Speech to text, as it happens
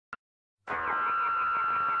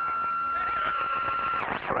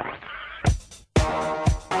Okay,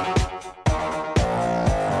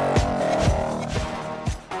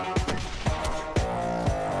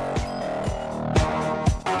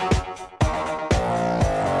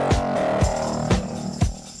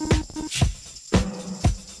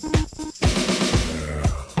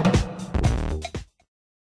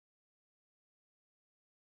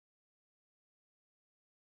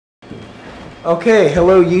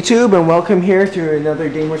 hello YouTube and welcome here to another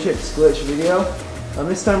Gamerchips glitch video.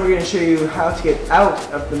 This time we're going to show you how to get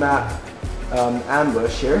out of the map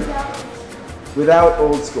ambush here without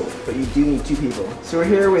Old School, but you do need two people. So we're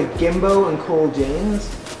here with Gimbo and Cole James,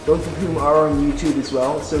 both of whom are on YouTube as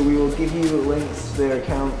well, so we will give you links to their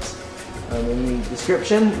accounts in the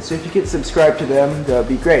description, so if you could subscribe to them, that would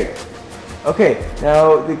be great. Okay,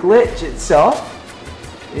 now the glitch itself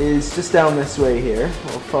is just down this way here.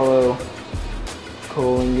 We'll follow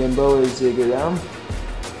Cole and Gimbo as they go down.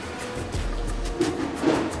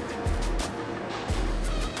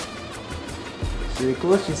 So the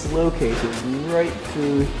glitch is located right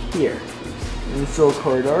through here in this little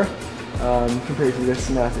corridor. Compared to this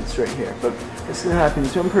map, it's right here. But what's going to happen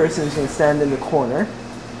is one person is going to stand in the corner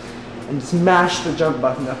and just mash the jump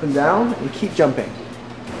button up and down and keep jumping,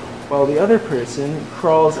 while the other person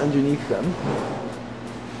crawls underneath them.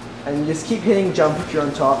 And you just keep hitting jump if you're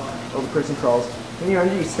on top while the person crawls. When you're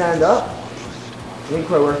under, you stand up. It didn't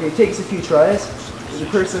quite work. It takes a few tries. The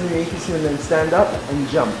person underneath is going to then stand up and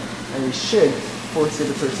jump. And you should force the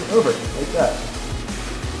other person over, like that.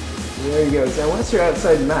 And there you go. So now once you're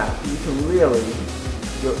outside the map, you can really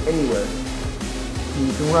go anywhere. And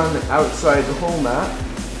you can run outside the whole map,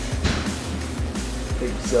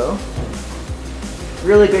 like so.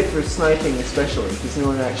 Really good for sniping especially, because no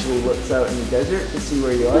one actually looks out in the desert to see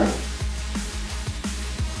where you are.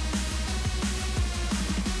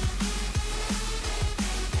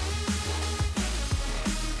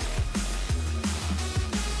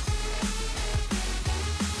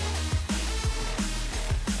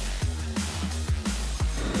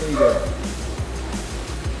 There you go.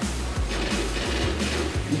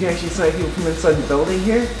 You can actually snipe people from inside the building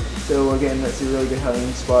here. So again, that's a really good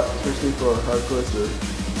hiding spot, especially for hardcore.